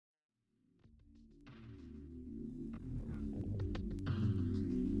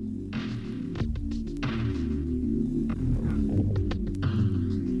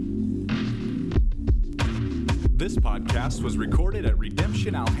This podcast was recorded at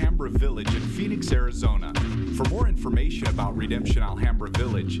Redemption Alhambra Village in Phoenix, Arizona. For more information about Redemption Alhambra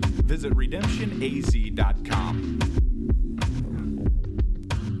Village, visit redemptionaz.com.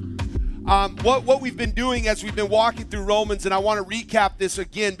 What we've been doing as we've been walking through Romans, and I want to recap this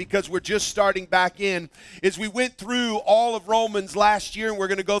again because we're just starting back in, is we went through all of Romans last year, and we're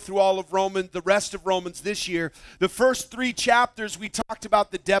going to go through all of Romans, the rest of Romans this year. The first 3 chapters, we talked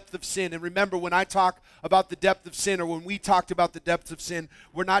about the depth of sin. And remember, when I talk about the depth of sin, or when we talked about the depths of sin,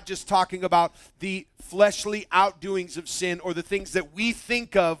 we're not just talking about the fleshly outdoings of sin or the things that we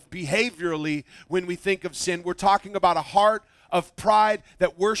think of behaviorally when we think of sin. We're talking about a heart of pride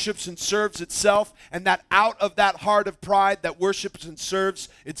that worships and serves itself, and that out of that heart of pride that worships and serves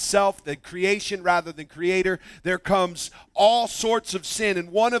itself, the creation rather than creator, there comes all sorts of sin.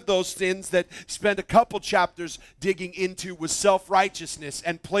 And one of those sins that spent a couple chapters digging into was self-righteousness,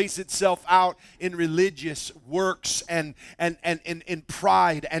 and place itself out in religious works and in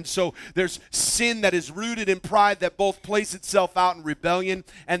pride. And so there's sin that is rooted in pride that both place itself out in rebellion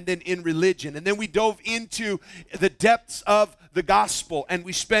and then in religion. And then we dove into the depths of the gospel, and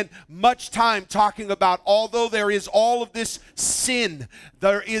we spent much time talking about, although there is all of this sin,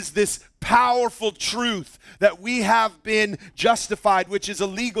 there is this powerful truth that we have been justified, which is a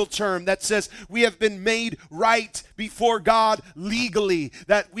legal term that says we have been made right before God legally,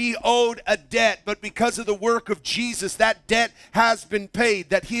 that we owed a debt, but because of the work of Jesus, that debt has been paid,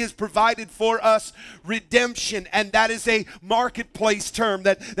 that he has provided for us redemption. And that is a marketplace term,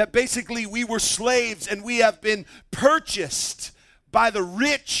 that basically we were slaves and we have been purchased by the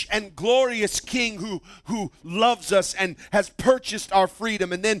rich and glorious King who loves us and has purchased our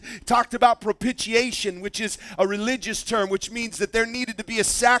freedom. And then talked about propitiation, which is a religious term, which means that there needed to be a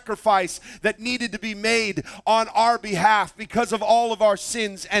sacrifice that needed to be made on our behalf because of all of our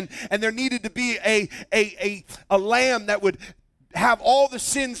sins. And there needed to be a lamb that would have all the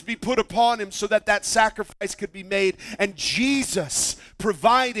sins be put upon him so that sacrifice could be made. And Jesus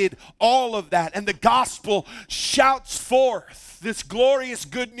provided all of that. And the gospel shouts forth this glorious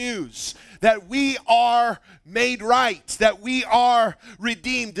good news that we are made right, that we are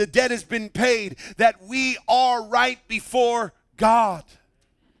redeemed, the debt has been paid, that we are right before God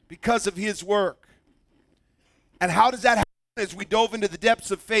because of his work. And how does that happen? As we dove into the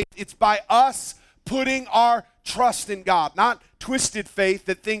depths of faith, it's by us putting our trust in God, not twisted faith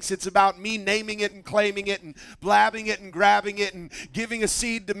that thinks it's about me naming it and claiming it and blabbing it and grabbing it and giving a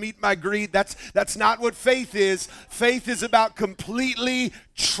seed to meet my greed. That's not what faith is. Faith is about completely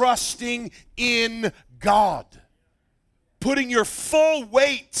trusting in God, putting your full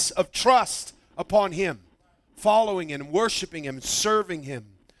weight of trust upon him, following him, and worshiping him, and serving him.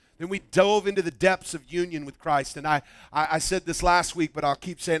 Then we dove into the depths of union with Christ. And I said this last week, but I'll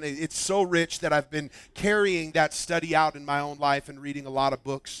keep saying it. It's so rich that I've been carrying that study out in my own life and reading a lot of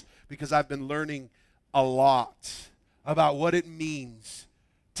books because I've been learning a lot about what it means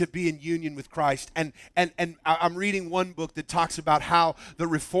to be in union with Christ. And I'm reading one book that talks about how the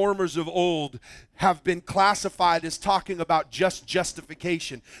reformers of old have been classified as talking about just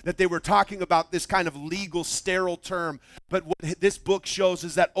justification, that they were talking about this kind of legal, sterile term. But what this book shows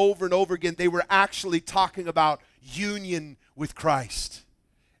is that over and over again, they were actually talking about union with Christ.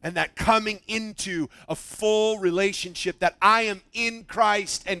 And that coming into a full relationship, that I am in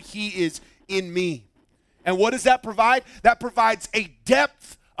Christ and he is in me. And what does that provide? That provides a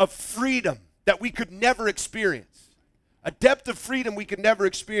depth of freedom that we could never experience. A depth of freedom we could never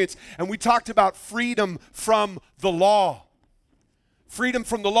experience. And we talked about freedom from the law. Freedom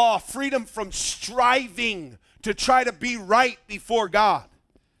from the law. Freedom from striving to try to be right before God.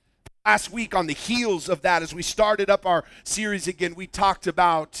 Last week, on the heels of that, as we started up our series again, we talked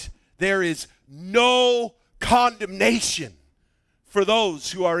about there is no condemnation for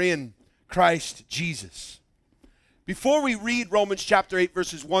those who are in Christ Jesus. Before we read Romans chapter 8,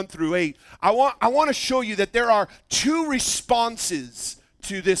 verses 1 through 8, I want to show you that there are 2 responses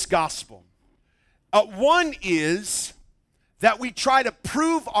to this gospel. One is that we try to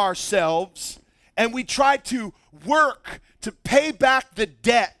prove ourselves and we try to work to pay back the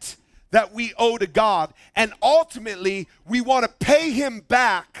debt that we owe to God. And ultimately, we want to pay him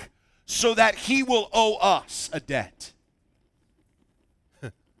back so that he will owe us a debt.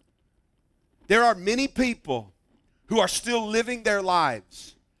 There are many people who are still living their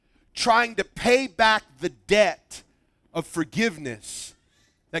lives trying to pay back the debt of forgiveness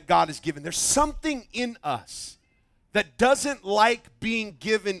that God has given. There's something in us that doesn't like being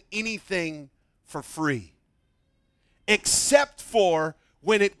given anything for free, except for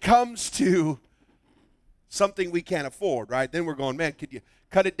when it comes to something we can't afford, right? Then we're going, man,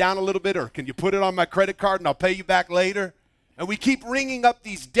 cut it down a little bit? Or can you put it on my credit card and I'll pay you back later? And we keep ringing up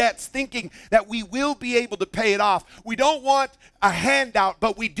these debts thinking that we will be able to pay it off. We don't want a handout,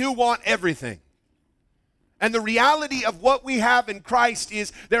 but we do want everything. And the reality of what we have in Christ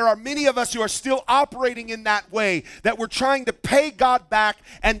is there are many of us who are still operating in that way, that we're trying to pay God back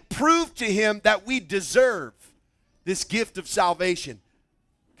and prove to him that we deserve this gift of salvation.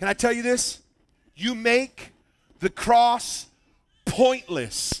 Can I tell you this? You make the cross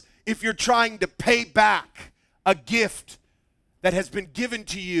pointless if you're trying to pay back a gift that has been given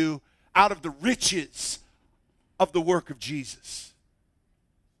to you out of the riches of the work of Jesus.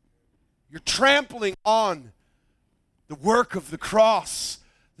 You're trampling on the work of the cross,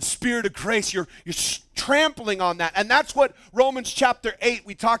 the Spirit of grace. You're trampling on that. And that's what Romans chapter 8,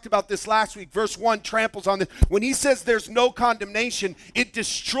 we talked about this last week, verse 1 tramples on this. When he says there's no condemnation, it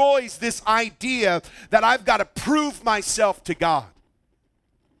destroys this idea that I've got to prove myself to God.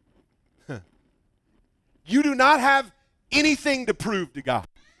 You do not have anything to prove to God.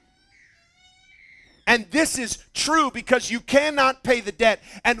 And this is true because you cannot pay the debt.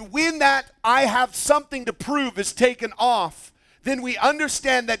 And when that I have something to prove is taken off, then we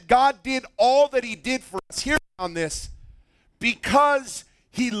understand that God did all that he did for us. Hear me on this. Because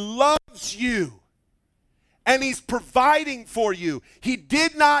he loves you and he's providing for you. He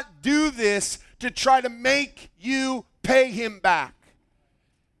did not do this to try to make you pay him back.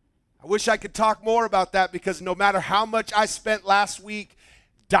 I wish I could talk more about that, because no matter how much I spent last week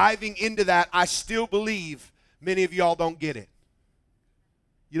diving into that, I still believe many of y'all don't get it.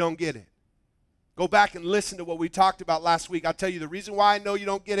 You don't get it. Go back and listen to what we talked about last week. I'll tell you the reason why I know you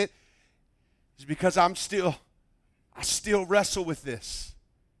don't get it is because I still wrestle with this.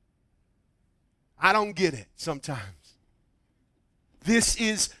 I don't get it sometimes. This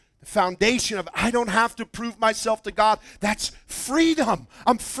is the foundation of I don't have to prove myself to God. That's freedom.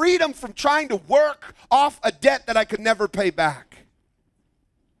 I'm freedom from trying to work off a debt that I could never pay back.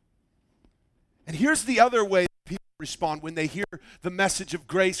 And here's the other way people respond when they hear the message of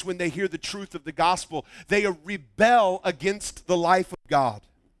grace, when they hear the truth of the gospel. They rebel against the life of God,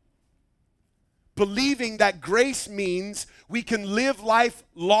 believing that grace means we can live life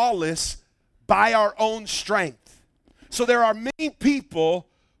lawless by our own strength. So there are many people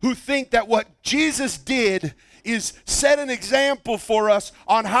who think that what Jesus did is set an example for us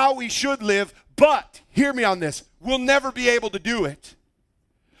on how we should live, but, hear me on this, we'll never be able to do it.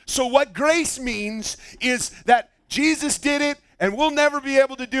 So what grace means is that Jesus did it, and we'll never be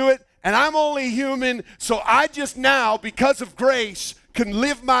able to do it, and I'm only human, so I just now, because of grace, can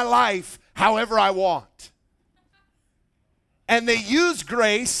live my life however I want. And they use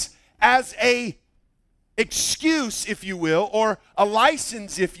grace as a excuse, if you will, or a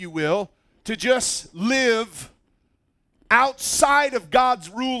license, if you will, to just live outside of God's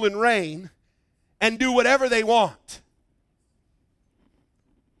rule and reign and do whatever they want.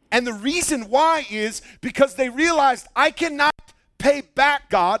 And the reason why is because they realized I cannot pay back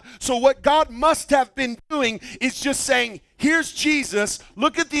God, so what God must have been doing is just saying, here's Jesus,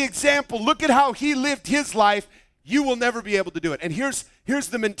 look at the example, look at how he lived his life, you will never be able to do it. And here's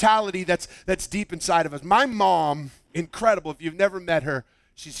the mentality that's deep inside of us. My mom, incredible. If you've never met her,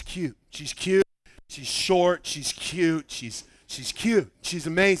 she's cute. She's cute. She's short. She's cute. She's cute. She's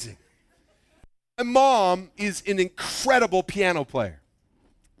amazing. My mom is an incredible piano player.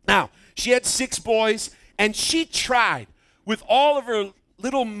 Now, she had 6 boys, and she tried with all of her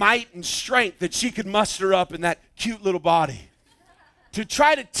little might and strength that she could muster up in that cute little body to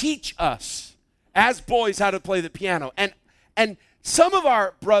try to teach us as boys how to play the piano. And some of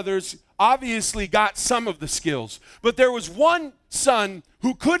our brothers obviously got some of the skills, but there was one son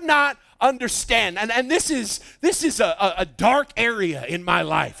who could not understand. And this is a dark area in my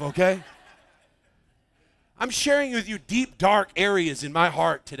life, okay? I'm sharing with you deep, dark areas in my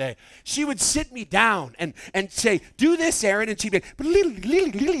heart today. She would sit me down and say, do this, Aaron, and she'd be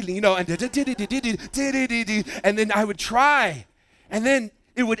like, you know, and then I would try, and then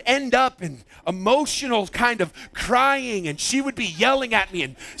it would end up in emotional kind of crying, and she would be yelling at me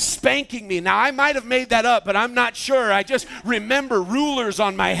and spanking me. Now, I might have made that up, but I'm not sure. I just remember rulers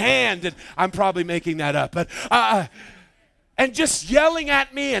on my hand, and I'm probably making that up. But and just yelling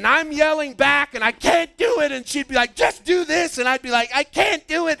at me, and I'm yelling back, and I can't do it. And she'd be like, just do this. And I'd be like, I can't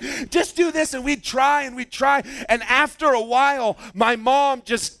do it. Just do this. And we'd try, and we'd try. And after a while, my mom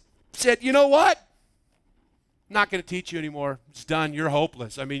just said, you know what? I'm not going to teach you anymore. It's done. You're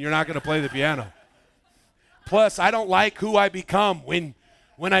hopeless. I mean, you're not going to play the piano. Plus, I don't like who I become when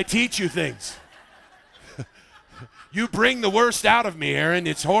I teach you things. You bring the worst out of me, Aaron.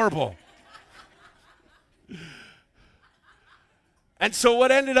 It's horrible. And so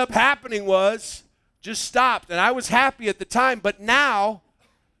what ended up happening was just stopped. And I was happy at the time, but now,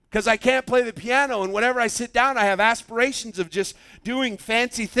 because I can't play the piano, and whenever I sit down, I have aspirations of just doing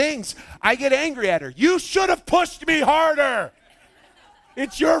fancy things, I get angry at her. You should have pushed me harder.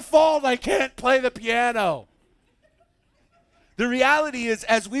 It's your fault I can't play the piano. The reality is,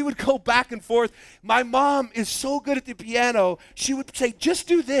 as we would go back and forth, my mom is so good at the piano, she would say, just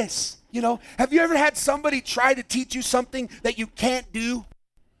do this. You know, have you ever had somebody try to teach you something that you can't do?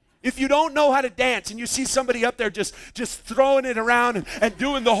 If you don't know how to dance and you see somebody up there just throwing it around and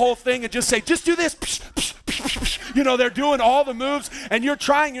doing the whole thing and just say, just do this. You know, they're doing all the moves and you're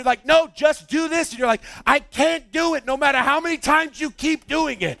trying. You're like, no, just do this. And you're like, I can't do it no matter how many times you keep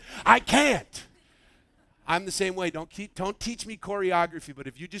doing it. I can't. I'm the same way. Don't teach me choreography, but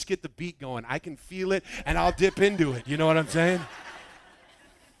if you just get the beat going, I can feel it and I'll dip into it. You know what I'm saying?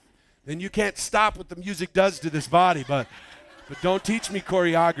 Then you can't stop what the music does to this body, but don't teach me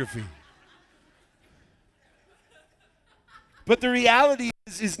choreography. But the reality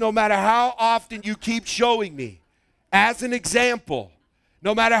is no matter how often you keep showing me as an example,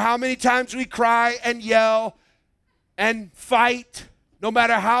 no matter how many times we cry and yell and fight, no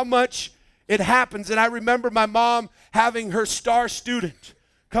matter how much it happens. And I remember my mom having her star student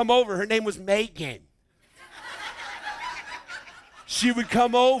come over. Her name was Megan. She would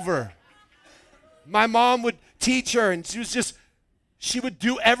come over. My mom would teach her, and she would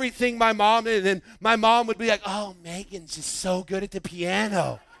do everything my mom did. And then my mom would be like, oh, Megan's just so good at the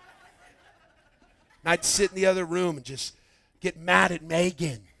piano. And I'd sit in the other room and just get mad at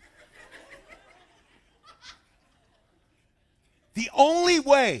Megan. The only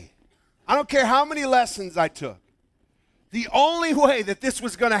way, I don't care how many lessons I took, the only way that this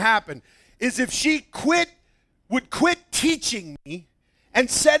was going to happen is if she would quit teaching me and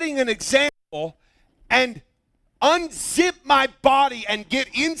setting an example and unzip my body and get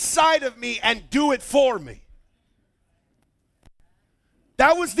inside of me and do it for me.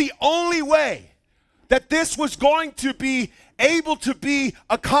 That was the only way that this was going to be able to be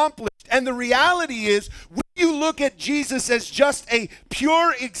accomplished. And the reality is, when you look at Jesus as just a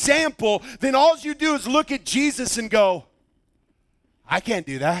pure example, then all you do is look at Jesus and go, I can't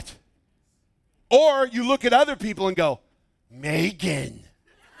do that. Or you look at other people and go, Megan.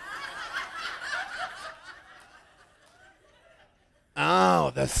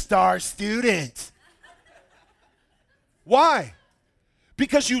 Oh, the star student. Why?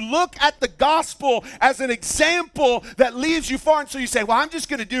 Because you look at the gospel as an example that leaves you far, and so you say, well, I'm just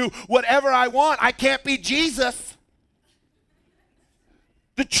going to do whatever I want. I can't be Jesus.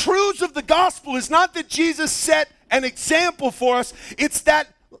 The truths of the gospel is not that Jesus set an example for us. It's that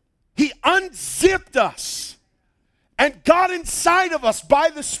he unzipped us and got inside of us by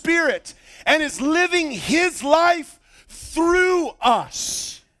the Spirit and is living his life through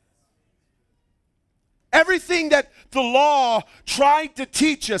us. Everything that the law tried to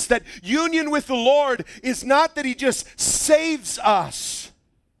teach us, that union with the Lord is not that he just saves us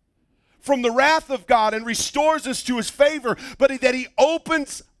from the wrath of God and restores us to his favor, but that he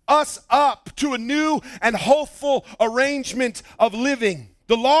opens us up to a new and hopeful arrangement of living.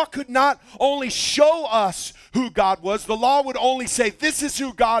 The law could not only show us who God was, the law would only say, this is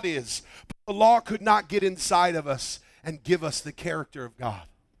who God is. But the law could not get inside of us and give us the character of God.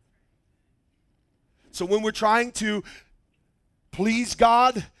 So when we're trying to please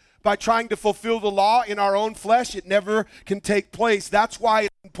God by trying to fulfill the law in our own flesh, it never can take place. That's why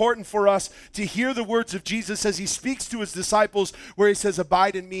it's important for us to hear the words of Jesus as he speaks to his disciples, where he says,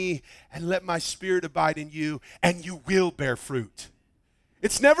 abide in me and let my Spirit abide in you, and you will bear fruit.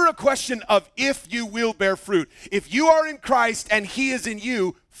 It's never a question of if you will bear fruit. If you are in Christ and he is in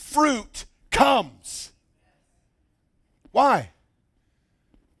you, fruit comes. Why?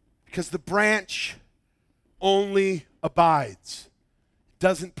 Because the branch only abides. It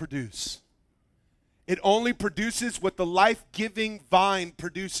doesn't produce. It only produces what the life-giving vine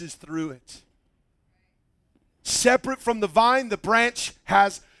produces through it. Separate from the vine, the branch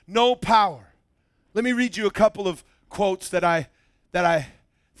has no power. Let me read you a couple of quotes that I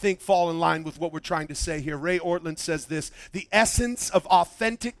think fall in line with what we're trying to say here. Ray Ortlund says this: the essence of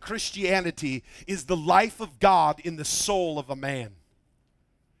authentic Christianity is the life of God in the soul of a man.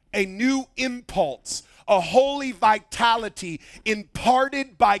 A new impulse, a holy vitality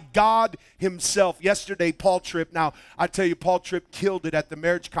imparted by God himself. Yesterday, Paul Tripp, now I tell you, Paul Tripp killed it at the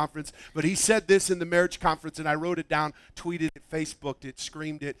marriage conference, but he said this in the marriage conference, and I wrote it down, tweeted it, Facebooked it,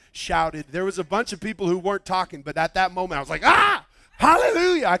 screamed it, shouted. There was a bunch of people who weren't talking, but at that moment I was like, ah!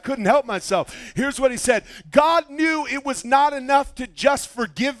 Hallelujah. I couldn't help myself. Here's what he said. God knew it was not enough to just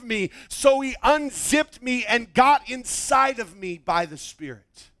forgive me, so he unzipped me and got inside of me by the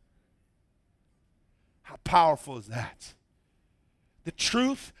Spirit. How powerful is that? The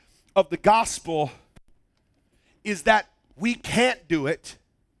truth of the gospel is that we can't do it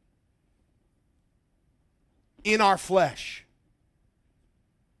in our flesh.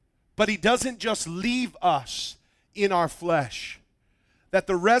 But he doesn't just leave us in our flesh. That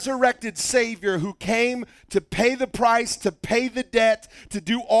the resurrected Savior who came to pay the price, to pay the debt, to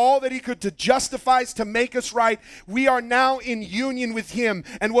do all that he could to justify us, to make us right, we are now in union with him.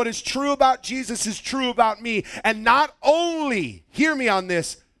 And what is true about Jesus is true about me. And not only, hear me on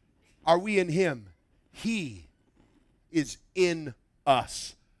this, are we in him, he is in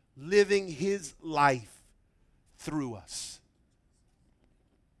us, living his life through us.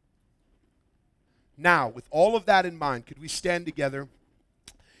 Now, with all of that in mind, could we stand together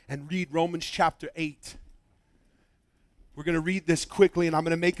and read Romans chapter 8. We're going to read this quickly, and I'm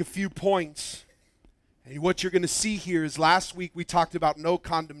going to make a few points. And what you're going to see here is last week we talked about no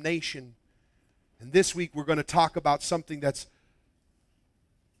condemnation. And this week we're going to talk about something that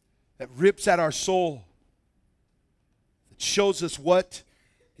rips at our soul, that shows us what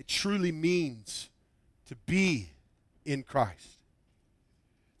it truly means to be in Christ.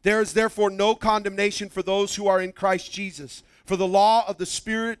 There is therefore no condemnation for those who are in Christ Jesus. For the law of the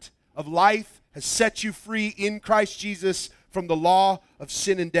Spirit of life has set you free in Christ Jesus from the law of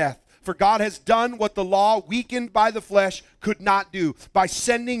sin and death. For God has done what the law, weakened by the flesh, could not do, by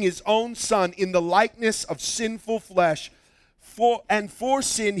sending his own Son in the likeness of sinful flesh. For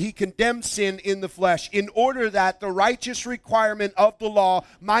sin, he condemned sin in the flesh, in order that the righteous requirement of the law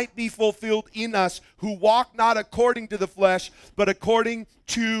might be fulfilled in us, who walk not according to the flesh, but according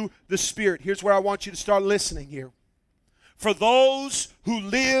to the Spirit. Here's where I want you to start listening here. For those who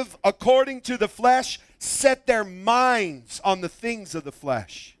live according to the flesh set their minds on the things of the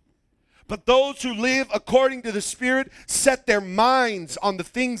flesh. But those who live according to the Spirit set their minds on the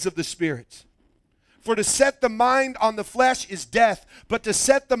things of the Spirit. For to set the mind on the flesh is death, but to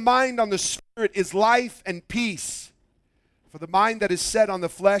set the mind on the Spirit is life and peace. For the mind that is set on the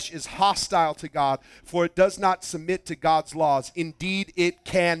flesh is hostile to God, for it does not submit to God's laws. Indeed, it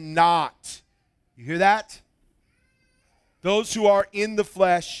cannot. You hear that? Those who are in the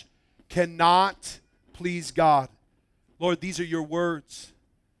flesh cannot please God. Lord, these are your words.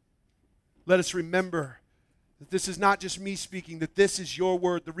 Let us remember that this is not just me speaking, that this is your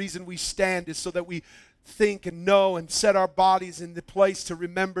word. The reason we stand is so that we think and know and set our bodies in the place to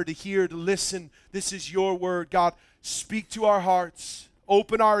remember, to hear, to listen. This is your word. God, speak to our hearts.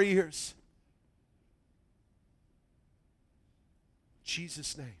 Open our ears. In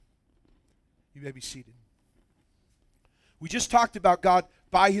Jesus' name. You may be seated. We just talked about God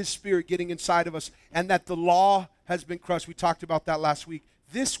by his Spirit getting inside of us and that the law has been crushed. We talked about that last week.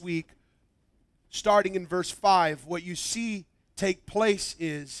 This week, starting in verse 5, what you see take place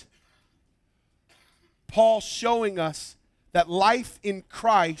is Paul showing us that life in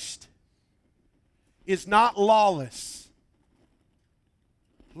Christ is not lawless.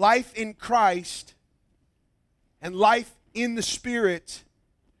 Life in Christ and life in the Spirit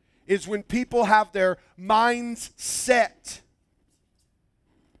is when people have their minds set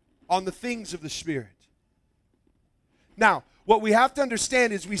on the things of the Spirit. Now, what we have to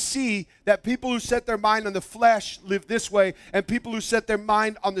understand is we see that people who set their mind on the flesh live this way, and people who set their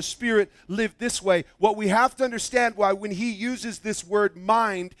mind on the Spirit live this way. What we have to understand why when he uses this word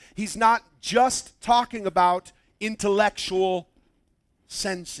mind, he's not just talking about intellectual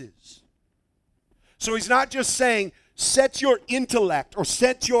senses. So he's not just saying, set your intellect or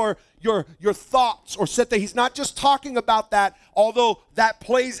set your thoughts or set that. He's not just talking about that, although that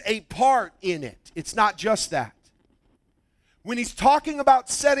plays a part in it. It's not just that. When he's talking about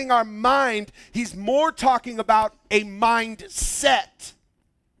setting our mind, he's more talking about a mindset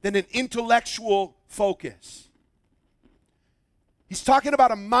than an intellectual focus. He's talking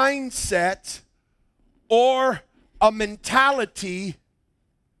about a mindset or a mentality.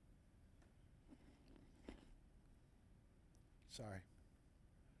 Sorry.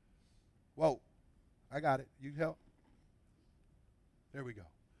 Whoa, I got it. You help? There we go.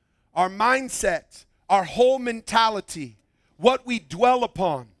 Our mindset, our whole mentality, what we dwell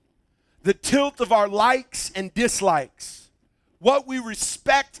upon, the tilt of our likes and dislikes, what we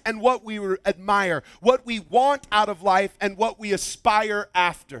respect and what we admire, what we want out of life and what we aspire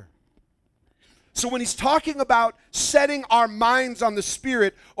after. So when he's talking about setting our minds on the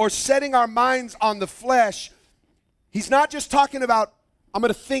Spirit or setting our minds on the flesh, he's not just talking about, I'm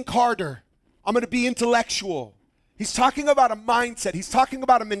going to think harder, I'm going to be intellectual. He's talking about a mindset. He's talking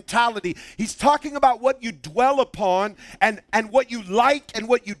about a mentality. He's talking about what you dwell upon and what you like and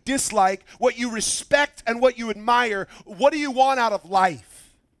what you dislike, what you respect and what you admire. What do you want out of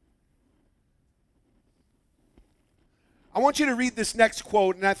life? I want you to read this next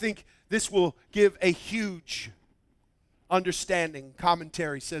quote, and I think this will give a huge understanding.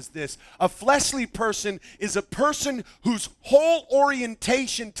 Commentary says this: a fleshly person is a person whose whole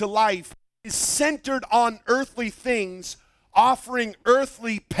orientation to life is centered on earthly things, offering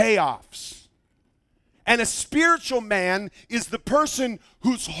earthly payoffs. And a spiritual man is the person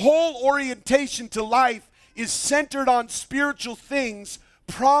whose whole orientation to life is centered on spiritual things,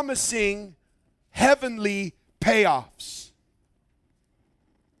 promising heavenly payoffs.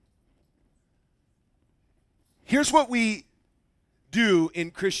 Here's what we do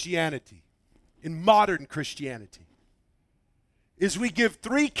in Christianity, in modern Christianity, is we give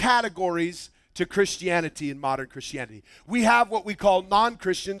three categories to Christianity in modern Christianity. We have what we call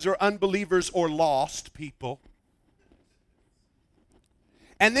non-Christians or unbelievers or lost people.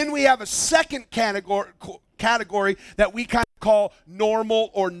 And then we have a second category that we kind of call normal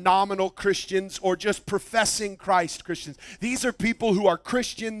or nominal Christians or just professing Christ Christians. These are people who are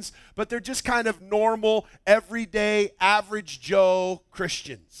Christians, but they're just kind of normal, everyday, average Joe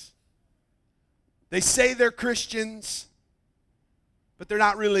Christians. They say they're Christians, but they're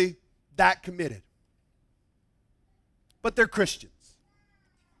not really that committed. But they're Christians.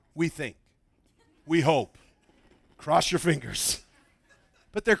 We think. We hope. Cross your fingers.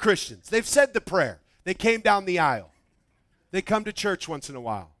 But they're Christians. They've said the prayer. They came down the aisle. They come to church once in a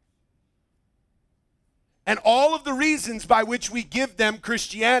while. And all of the reasons by which we give them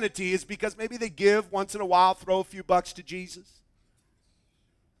Christianity is because maybe they give once in a while, throw a few bucks to Jesus.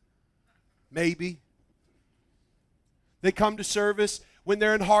 Maybe. They come to service. When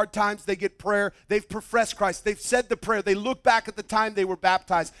they're in hard times, they get prayer. They've professed Christ. They've said the prayer. They look back at the time they were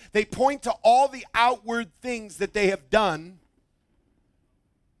baptized. They point to all the outward things that they have done.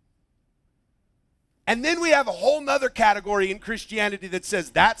 And then we have a whole nother category in Christianity that says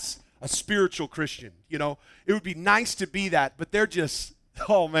that's a spiritual Christian. You know, it would be nice to be that, but they're just,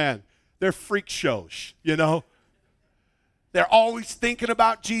 oh man, they're freak shows, you know. They're always thinking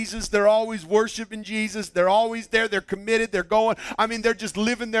about Jesus. They're always worshiping Jesus. They're always there. They're committed. They're going. I mean, they're just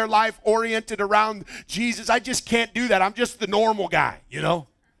living their life oriented around Jesus. I just can't do that. I'm just the normal guy, you know.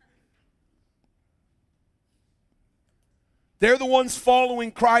 They're the ones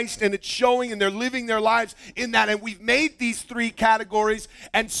following Christ, and it's showing, and they're living their lives in that. And we've made these three categories,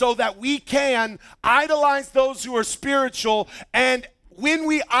 and so that we can idolize those who are spiritual. And when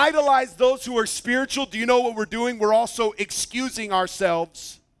we idolize those who are spiritual, do you know what we're doing? We're also excusing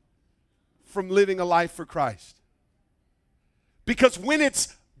ourselves from living a life for Christ. Because when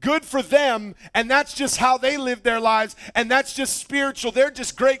it's good for them, and that's just how they live their lives, and that's just spiritual, they're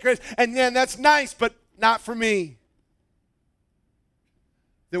just great, and then that's nice, but not for me,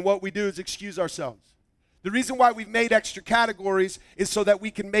 then what we do is excuse ourselves. The reason why we've made extra categories is so that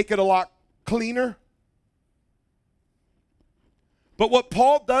we can make it a lot cleaner. But what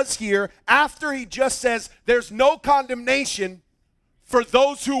Paul does here, after he just says there's no condemnation for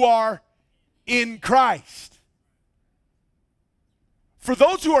those who are in Christ. For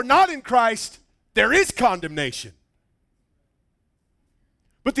those who are not in Christ, there is condemnation.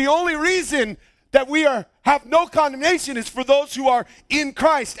 But the only reason that we have no condemnation is for those who are in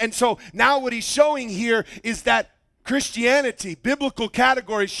Christ. And so now what he's showing here is that Christianity, biblical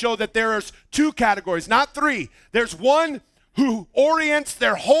categories show that there are two categories, not three. There's one who orients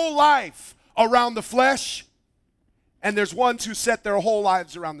their whole life around the flesh, and there's ones who set their whole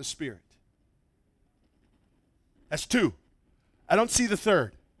lives around the Spirit. That's two. I don't see the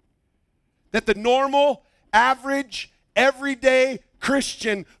third. That the normal, average, everyday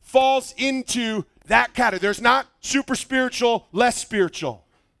Christian falls into that category. There's not super spiritual, less spiritual.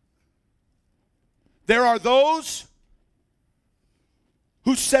 There are those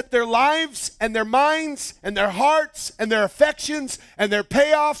who set their lives and their minds and their hearts and their affections and their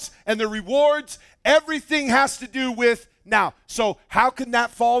payoffs and their rewards. Everything has to do with now. So how can that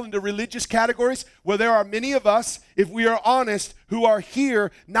fall into religious categories? Well, there are many of us, if we are honest, who are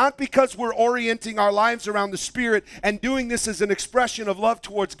here not because we're orienting our lives around the Spirit and doing this as an expression of love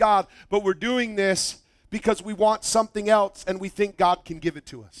towards God, but we're doing this because we want something else and we think God can give it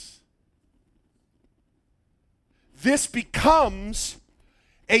to us. This becomes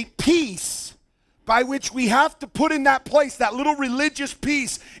a piece by which we have to put in that place, that little religious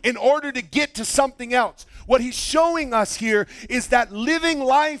piece, in order to get to something else. What he's showing us here is that living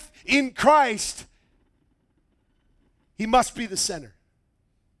life in Christ, he must be the center.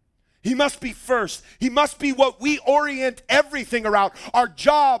 He must be first. He must be what we orient everything around. Our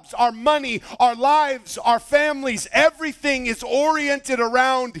jobs, our money, our lives, our families, everything is oriented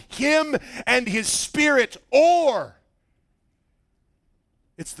around Him and His Spirit, or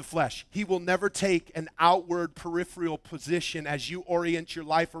it's the flesh. He will never take an outward peripheral position as you orient your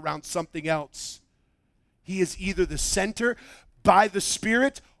life around something else. He is either the center by the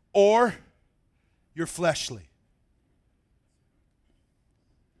Spirit or you're fleshly.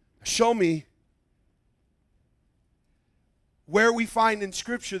 Show me where we find in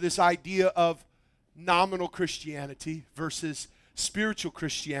Scripture this idea of nominal Christianity versus spiritual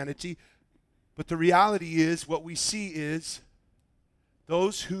Christianity. But the reality is, what we see is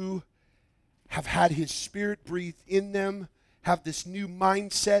those who have had His Spirit breathed in them have this new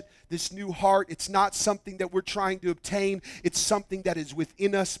mindset, this new heart. It's not something that we're trying to obtain. It's something that is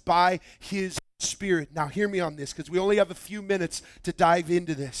within us by His Spirit. Now hear me on this, because we only have a few minutes to dive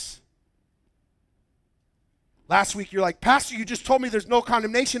into this. Last week you're like, Pastor, you just told me there's no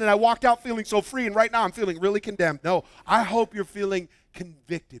condemnation, and I walked out feeling so free, and right now I'm feeling really condemned. No, I hope you're feeling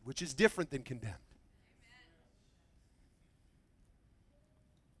convicted, which is different than condemned.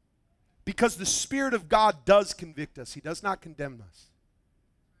 Because the Spirit of God does convict us. He does not condemn us.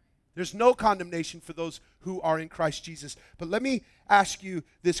 There's no condemnation for those who are in Christ Jesus. But let me ask you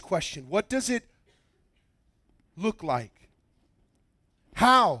this question. What does it look like?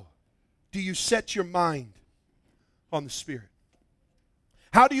 How do you set your mind on the Spirit?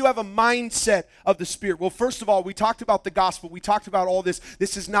 How do you have a mindset of the Spirit? Well, first of all, we talked about the gospel. We talked about all this.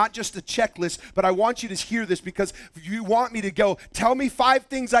 This is not just a checklist, but I want you to hear this, because if you want me to go, tell me 5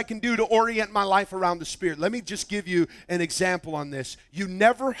 things I can do to orient my life around the Spirit. Let me just give you an example on this. You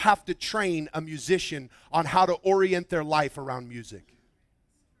never have to train a musician on how to orient their life around music.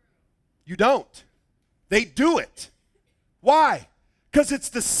 You don't. They do it. Why? Because it's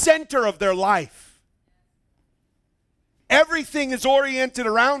the center of their life. Everything is oriented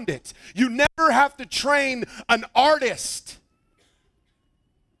around it. You never have to train an artist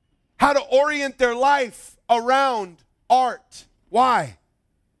how to orient their life around art. Why?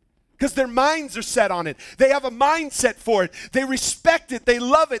 Because their minds are set on it. They have a mindset for it. They respect it. They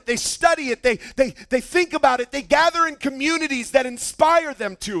love it. They study it. They think about it. They gather in communities that inspire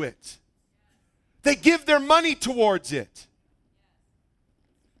them to it. They give their money towards it.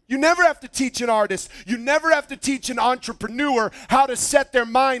 You never have to teach an artist. You never have to teach an entrepreneur how to set their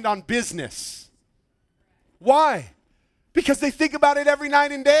mind on business. Why? Because they think about it every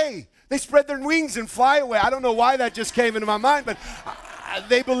night and day. They spread their wings and fly away. I don't know why that just came into my mind, but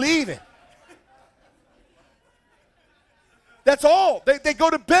they believe it. That's all. They go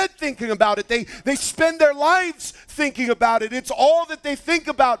to bed thinking about it. They spend their lives thinking about it. It's all that they think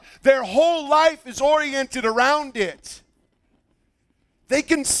about. Their whole life is oriented around it. They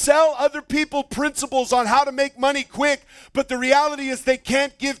can sell other people principles on how to make money quick, but the reality is they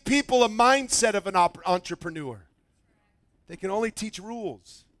can't give people a mindset of an entrepreneur. They can only teach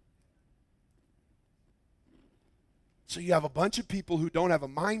rules. So you have a bunch of people who don't have a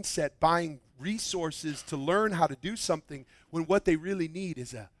mindset buying resources to learn how to do something, when what they really need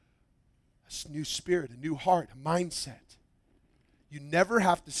is a new spirit, a new heart, a mindset. You never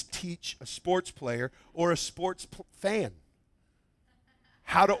have to teach a sports player or a sports fan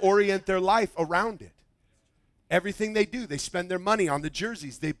how to orient their life around it. Everything they do, they spend their money on the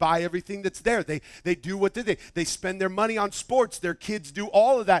jerseys. They buy everything that's there. They do what they spend their money on sports. Their kids do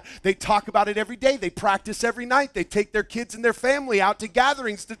all of that. They talk about it every day. They practice every night. They take their kids and their family out to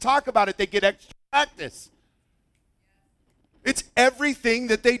gatherings to talk about it. They get extra practice. It's everything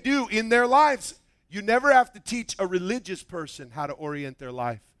that they do in their lives. You never have to teach a religious person how to orient their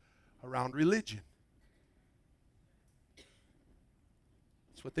life around religion.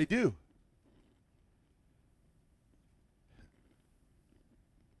 That's what they do.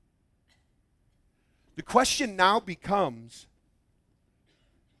 The question now becomes,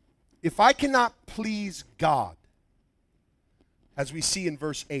 if I cannot please God, as we see in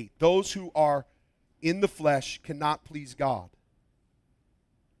verse 8, those who are in the flesh cannot please God,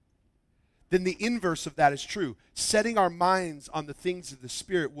 then the inverse of that is true. Setting our minds on the things of the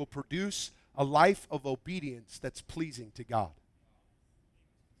Spirit will produce a life of obedience that's pleasing to God.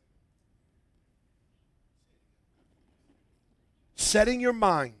 Setting your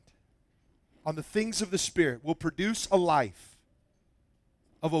mind on the things of the Spirit will produce a life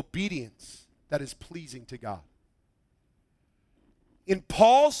of obedience that is pleasing to God. In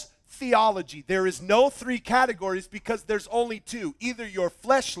Paul's theology, there is no 3 categories, because there's only 2. Either you're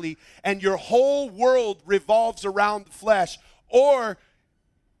fleshly and your whole world revolves around the flesh, or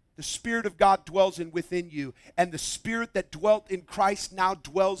The Spirit of God dwells within you, and the Spirit that dwelt in Christ now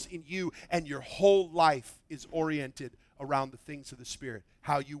dwells in you, and your whole life is oriented around the things of the Spirit.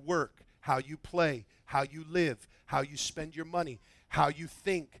 How you work, how you play, how you live, how you spend your money, how you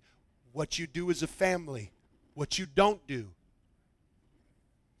think, what you do as a family, what you don't do.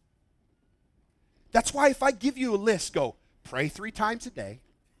 That's why if I give you a list, go, pray 3 times a day,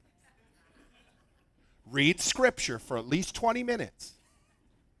 read Scripture for at least 20 minutes,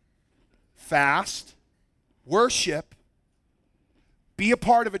 fast, worship, be a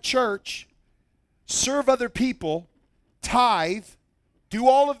part of a church, serve other people, tithe, do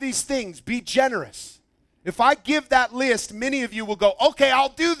all of these things, be generous. If I give that list, many of you will go, okay, I'll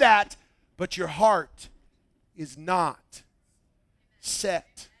do that, but your heart is not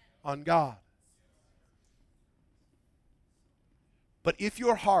set on God. But if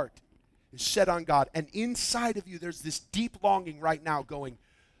your heart is set on God, and inside of you there's this deep longing right now going,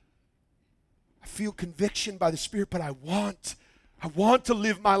 I feel conviction by the Spirit, but I want to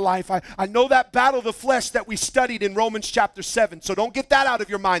live my life. I know that battle of the flesh that we studied in Romans chapter 7, so don't get that out of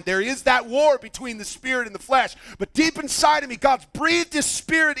your mind. There is that war between the Spirit and the flesh, but deep inside of me, God's breathed His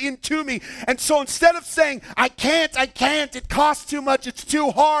Spirit into me, and so instead of saying, I can't, it costs too much, it's too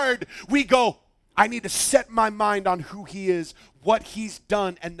hard, we go, I need to set my mind on who He is, what He's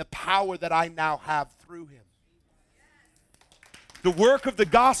done, and the power that I now have through Him. The work of the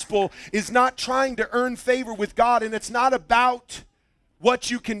gospel is not trying to earn favor with God, and it's not about what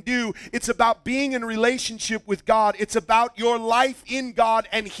you can do. It's about being in a relationship with God. It's about your life in God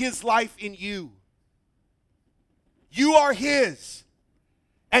and His life in you. You are His,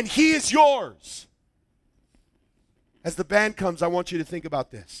 and He is yours. As the band comes, I want you to think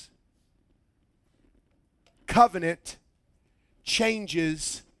about this. Covenant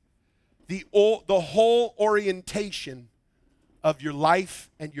changes the whole orientation of your life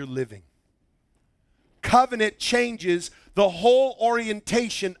and your living. Covenant changes the whole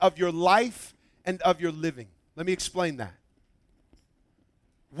orientation of your life and of your living. Let me explain that.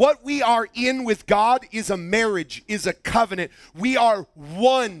 What we are in with God is a marriage, is a covenant. We are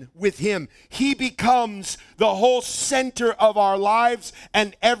one with Him. He becomes the whole center of our lives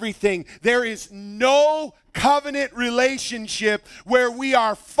and everything. There is no covenant relationship where we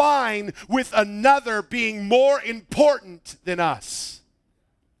are fine with another being more important than us.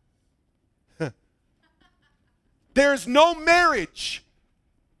 There's no marriage,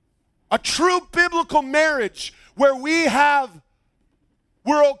 a true biblical marriage, where we're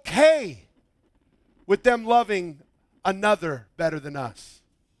okay with them loving another better than us.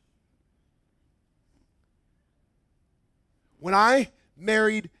 When I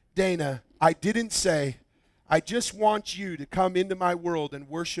married Dana, I didn't say, I just want you to come into my world and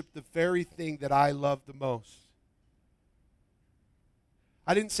worship the very thing that I love the most.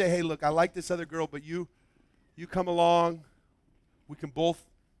 I didn't say, hey, look, I like this other girl, but you come along, we can both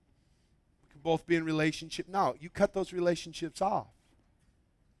be in relationship. No, you cut those relationships off.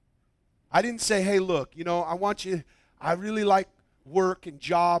 I didn't say, hey, look, I really like work and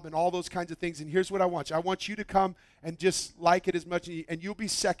job and all those kinds of things, and here's what I want you. I want you to come and just like it as much, and you'll be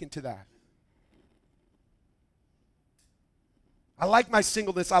second to that. I like my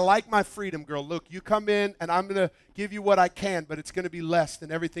singleness. I like my freedom, girl. Look, you come in, and I'm going to give you what I can, but it's going to be less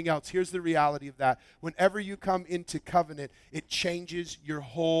than everything else. Here's the reality of that. Whenever you come into covenant, it changes your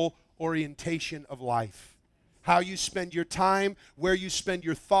whole orientation of life. How you spend your time, where you spend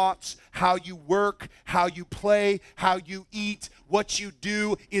your thoughts, how you work, how you play, how you eat, what you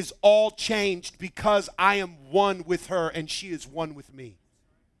do is all changed because I am one with her and she is one with me.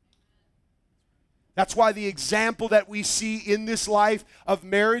 That's why the example that we see in this life of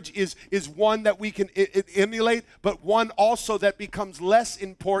marriage is one that we can emulate, but one also that becomes less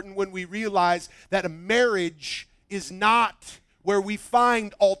important when we realize that a marriage is not where we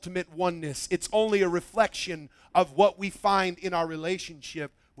find ultimate oneness. It's only a reflection of what we find in our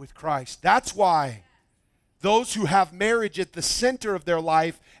relationship with Christ. That's why those who have marriage at the center of their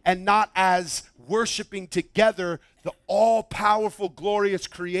life and not as worshiping together the all-powerful, glorious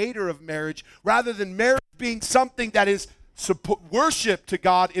creator of marriage, rather than marriage being something that is worship to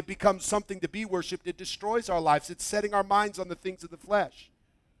God, it becomes something to be worshiped. It destroys our lives. It's setting our minds on the things of the flesh.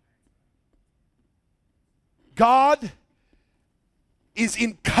 God is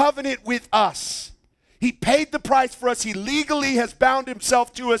in covenant with us. He paid the price for us. He legally has bound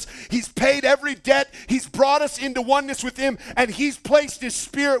himself to us. He's paid every debt. He's brought us into oneness with him, and he's placed his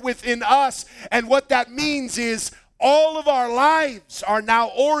Spirit within us. And what that means is all of our lives are now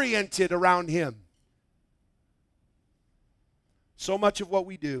oriented around him. So much of what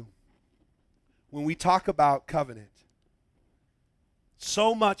we do when we talk about covenant,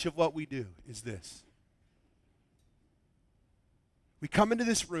 So much of what we do is this. We come into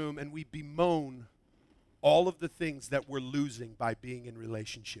this room and we bemoan all of the things that we're losing by being in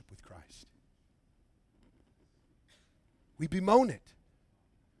relationship with Christ. We bemoan it.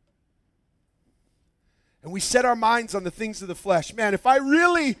 And we set our minds on the things of the flesh. Man, if I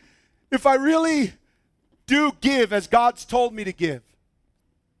really do give as God's told me to give,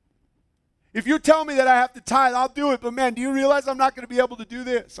 if you tell me that I have to tithe, I'll do it. But man, do you realize I'm not going to be able to do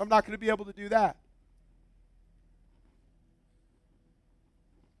this? I'm not going to be able to do that.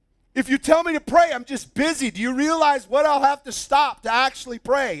 If you tell me to pray, I'm just busy. Do you realize what I'll have to stop to actually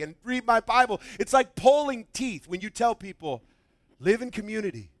pray and read my Bible? It's like pulling teeth when you tell people, live in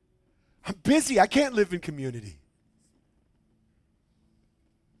community. I'm busy. I can't live in community.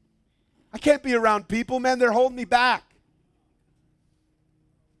 I can't be around people, man. They're holding me back.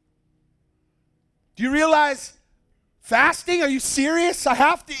 Do you realize fasting? Are you serious? I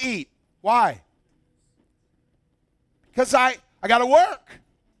have to eat. Why? Because I got to work.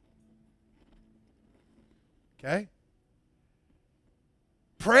 Okay?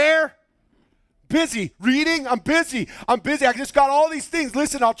 Prayer? Busy. Reading? I'm busy. I just got all these things.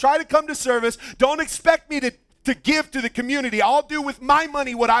 Listen, I'll try to come to service. Don't expect me to give to the community. I'll do with my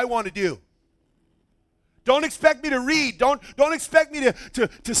money what I want to do. Don't expect me to read. Don't expect me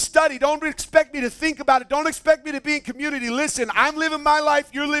to study. Don't expect me to think about it. Don't expect me to be in community. Listen, I'm living my life.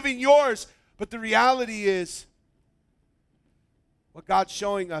 You're living yours. But the reality is, what God's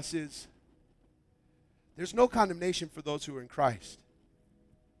showing us is, there's no condemnation for those who are in Christ.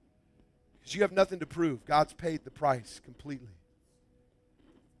 Because you have nothing to prove. God's paid the price completely.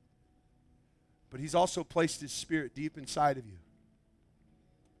 But He's also placed His Spirit deep inside of you.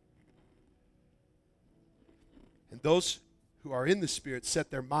 And those who are in the Spirit set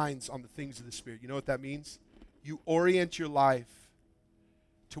their minds on the things of the Spirit. You know what that means? You orient your life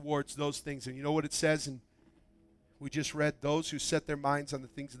towards those things. And you know what it says? And we just read, those who set their minds on the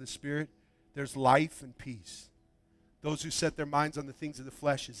things of the Spirit, there's life and peace. Those who set their minds on the things of the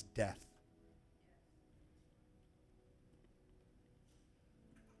flesh is death.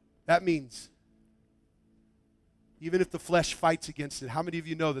 That means, even if the flesh fights against it, how many of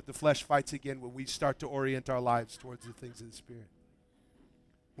you know that the flesh fights again when we start to orient our lives towards the things of the Spirit?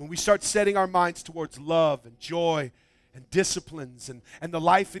 When we start setting our minds towards love and joy and disciplines and the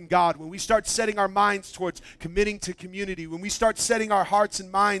life in God, when we start setting our minds towards committing to community, when we start setting our hearts and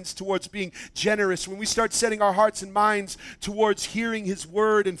minds towards being generous, when we start setting our hearts and minds towards hearing His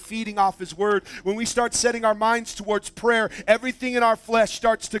Word and feeding off His Word, when we start setting our minds towards prayer, everything in our flesh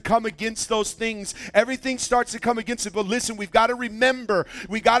starts to come against those things. Everything starts to come against it. But listen, we got to remember,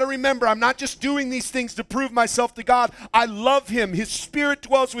 I'm not just doing these things to prove myself to God. I love Him. His Spirit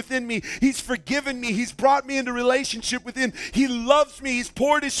dwells within me. He's forgiven me. He's brought me into relationship with Him. He loves me. He's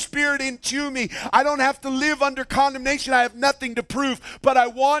poured His Spirit into me. I don't have to live under condemnation. I have nothing to prove, but I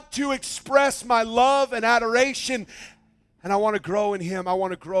want to express my love and adoration, and I want to grow in Him. I want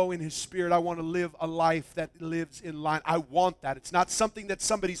to grow in His Spirit. I want to live a life that lives in line. I want that. It's not something that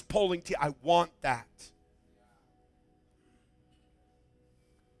somebody's pulling to. I want that.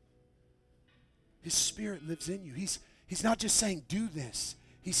 His Spirit lives in you. He's not just saying, do this.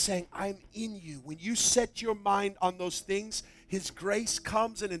 He's saying, I'm in you. When you set your mind on those things, His grace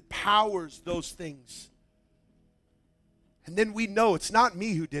comes and empowers those things. And then we know it's not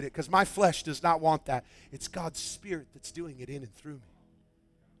me who did it, because my flesh does not want that. It's God's Spirit that's doing it in and through me.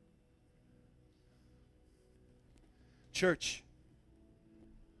 Church,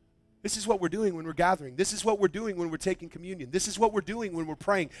 this is what we're doing when we're gathering. This is what we're doing when we're taking communion. This is what we're doing when we're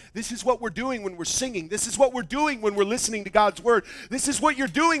praying. This is what we're doing when we're singing. This is what we're doing when we're listening to God's Word. This is what you're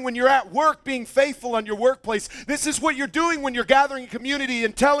doing when you're at work being faithful on your workplace. This is what you're doing when you're gathering a community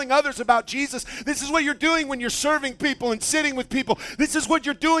and telling others about Jesus. This is what you're doing when you're serving people and sitting with people. This is what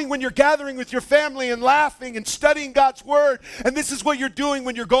you're doing when you're gathering with your family and laughing and studying God's Word. And this is what you're doing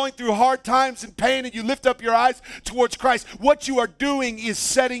when you're going through hard times and pain and you lift up your eyes towards Christ. What you are doing is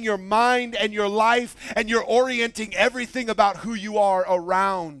setting your mind and your life, and you're orienting everything about who you are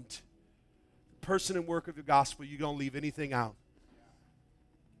around the person and work of the gospel. You don't leave anything out.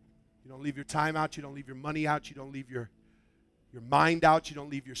 You don't leave your time out. You don't leave your money out. You don't leave your mind out. You don't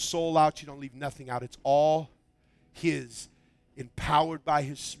leave your soul out. You don't leave nothing out. It's all His, empowered by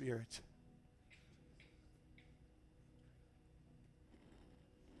His Spirit.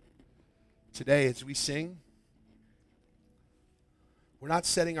 Today, as we sing, we're not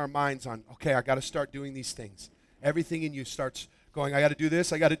setting our minds on, okay, I got to start doing these things. Everything in you starts going, I got to do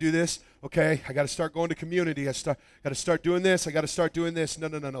this, I got to do this. Okay, I got to start going to community. I got to start doing this, I got to start doing this. No,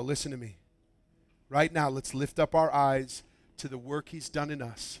 listen to me. Right now, let's lift up our eyes to the work he's done in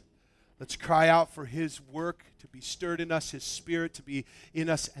us. Let's cry out for his work to be stirred in us, his spirit to be in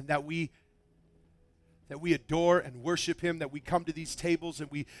us, and that we adore and worship him, that we come to these tables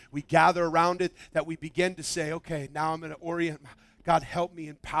and we gather around it, that we begin to say, okay, now I'm going to orient. God, help me,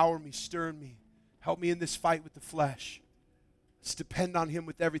 empower me, stir me. Help me in this fight with the flesh. Let's depend on him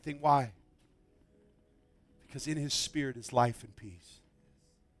with everything. Why? Because in his spirit is life and peace.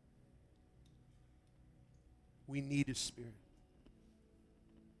 We need his spirit.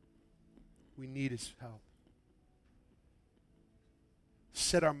 We need his help.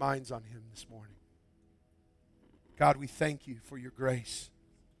 Set our minds on him this morning. God, we thank you for your grace.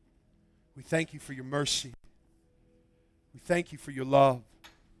 We thank you for your mercy. We thank you for your love.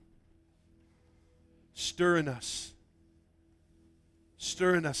 Stir in us.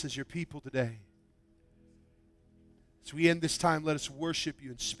 Stir in us as your people today. As we end this time, let us worship you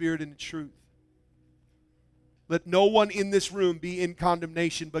in spirit and in truth. Let no one in this room be in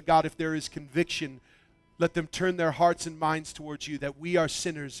condemnation, but God, if there is conviction, let them turn their hearts and minds towards you, that we are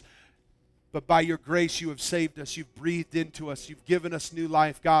sinners, but by your grace you have saved us. You've breathed into us. You've given us new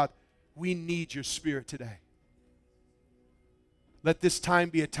life. God, we need your spirit today. Let this time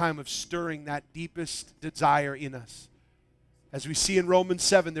be a time of stirring that deepest desire in us. As we see in Romans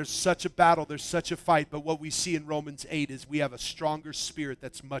 7, there's such a battle, there's such a fight, but what we see in Romans 8 is we have a stronger spirit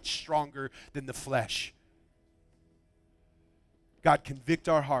that's much stronger than the flesh. God, convict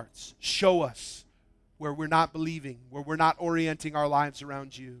our hearts. Show us where we're not believing, where we're not orienting our lives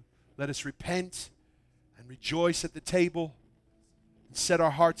around you. Let us repent and rejoice at the table and set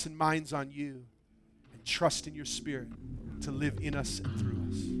our hearts and minds on you and trust in your spirit to live in us and through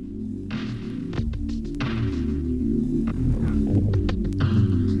us.